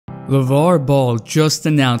LaVar Ball just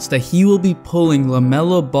announced that he will be pulling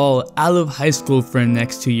LaMelo Ball out of high school for the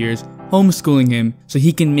next 2 years, homeschooling him so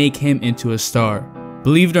he can make him into a star.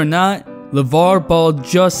 Believe it or not, LaVar Ball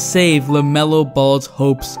just saved LaMelo Ball's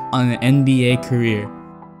hopes on an NBA career.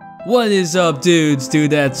 What is up, dudes,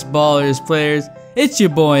 dudettes, ballers, players? It's your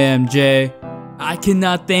boy MJ. I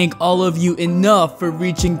cannot thank all of you enough for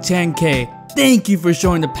reaching 10K. Thank you for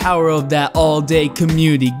showing the power of that all-day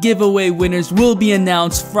community. Giveaway winners will be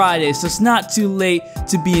announced Friday, so it's not too late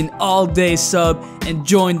to be an all-day sub and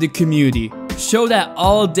join the community. Show that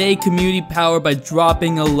all-day community power by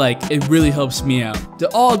dropping a like. It really helps me out. The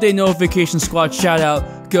all-day notification squad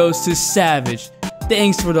shout-out goes to Savage.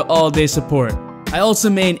 Thanks for the all-day support. I also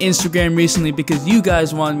made an Instagram recently because you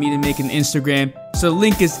guys wanted me to make an Instagram, so the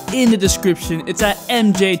link is in the description. It's at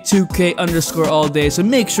MJ2K_all-day, so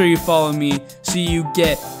make sure you follow me so you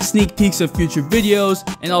get sneak peeks of future videos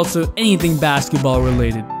and also anything basketball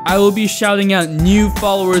related. I will be shouting out new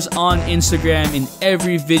followers on Instagram in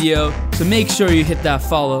every video, so make sure you hit that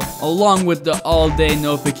follow along with the all-day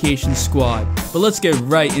notification squad. But let's get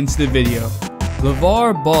right into the video.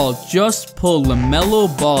 LaVar Ball just pulled LaMelo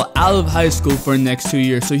Ball out of high school for the next 2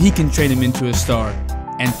 years so he can train him into a star.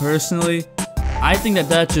 And personally, I think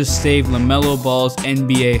that just saved LaMelo Ball's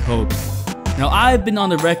NBA hopes. Now, I've been on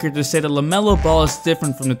the record to say that LaMelo Ball is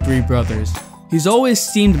different from the three brothers. He's always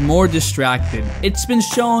seemed more distracted. It's been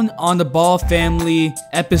shown on the Ball family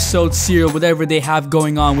episode serial, whatever they have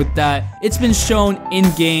going on with that. It's been shown in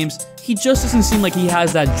games. He just doesn't seem like he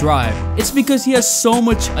has that drive. It's because he has so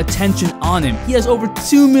much attention on him. He has over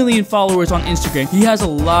 2 million followers on Instagram. He has a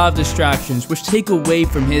lot of distractions which take away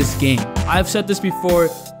from his game. I've said this before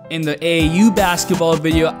in the AAU basketball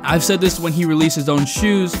video. I've said this when he released his own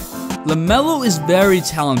shoes. LaMelo is very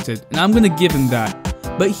talented, and I'm gonna give him that.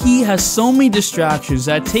 But he has so many distractions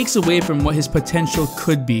that it takes away from what his potential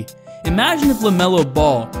could be. Imagine if LaMelo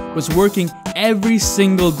Ball was working every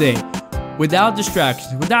single day, without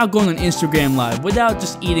distractions, without going on Instagram Live, without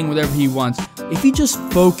just eating whatever he wants. If he just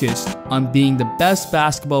focused on being the best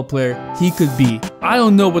basketball player he could be. I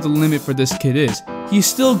don't know what the limit for this kid is. He's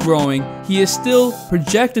still growing, he is still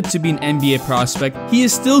projected to be an NBA prospect, he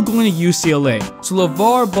is still going to UCLA. So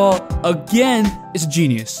LaVar Ball, again, is a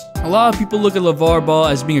genius. A lot of people look at LaVar Ball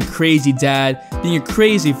as being a crazy dad, being a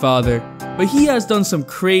crazy father, but he has done some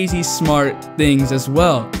crazy smart things as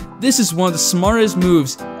well. This is one of the smartest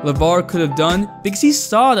moves LaVar could have done because he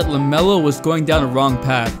saw that LaMelo was going down a wrong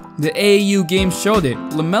path. The AAU game showed it.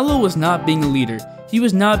 LaMelo was not being a leader. He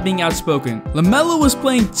was not being outspoken. LaMelo was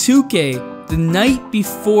playing 2K the night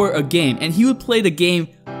before a game, and he would play the game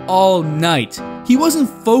all night. He wasn't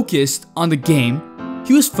focused on the game.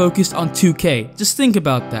 He was focused on 2K. Just think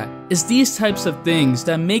about that. It's these types of things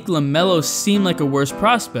that make LaMelo seem like a worse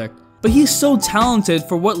prospect. But he's so talented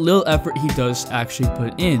for what little effort he does actually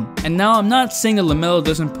put in. And now I'm not saying that LaMelo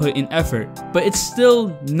doesn't put in effort, but it's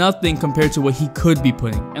still nothing compared to what he could be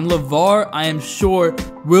putting. And LaVar, I am sure,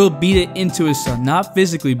 will beat it into his son. Not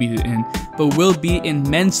physically beat it in, but will beat it in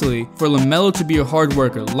mentally for LaMelo to be a hard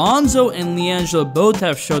worker. Lonzo and LiAngelo both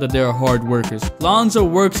have showed that they are hard workers. Lonzo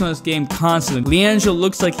works on his game constantly. LiAngelo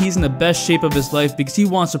looks like he's in the best shape of his life because he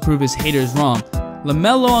wants to prove his haters wrong.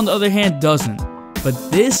 LaMelo, on the other hand, doesn't.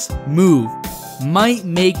 But this move might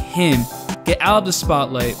make him get out of the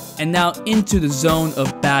spotlight and now into the zone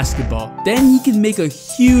of basketball. Then he can make a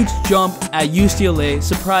huge jump at UCLA,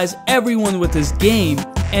 surprise everyone with his game,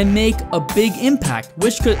 and make a big impact,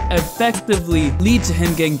 which could effectively lead to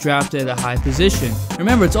him getting drafted at a high position.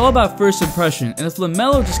 Remember, it's all about first impression, and if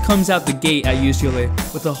LaMelo just comes out the gate at UCLA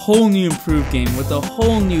with a whole new improved game, with a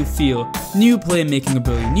whole new feel, new playmaking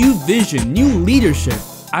ability, new vision, new leadership,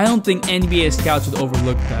 I don't think NBA scouts would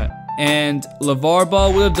overlook that. And LaVar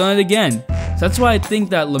Ball would have done it again. So that's why I think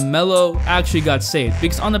that LaMelo actually got saved.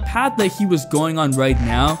 Because on the path that he was going on right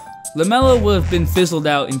now, LaMelo would have been fizzled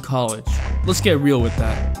out in college. Let's get real with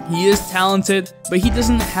that. He is talented, but he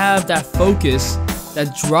doesn't have that focus,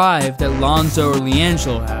 that drive that Lonzo or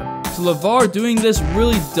LiAngelo have. So LaVar doing this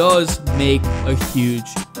really does make a huge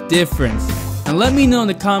difference. And let me know in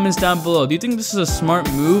the comments down below, do you think this is a smart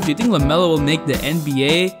move? Do you think LaMelo will make the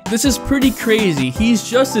NBA? This is pretty crazy. He's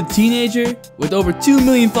just a teenager with over 2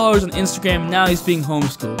 million followers on Instagram, and now he's being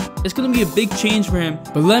homeschooled. It's gonna be a big change for him,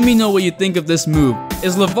 but let me know what you think of this move.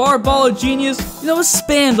 Is LaVar Ball a genius? You know,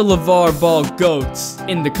 spam the LaVar Ball goats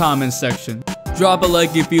in the comments section. Drop a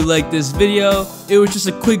like if you like this video. It was just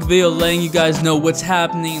a quick video letting you guys know what's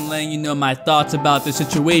happening and letting you know my thoughts about the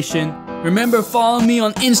situation. Remember, follow me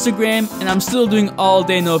on Instagram, and I'm still doing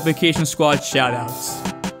all-day notification squad shoutouts.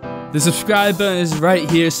 The subscribe button is right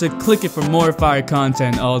here, so click it for more fire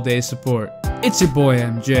content and all-day support. It's your boy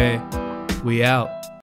MJ. We out.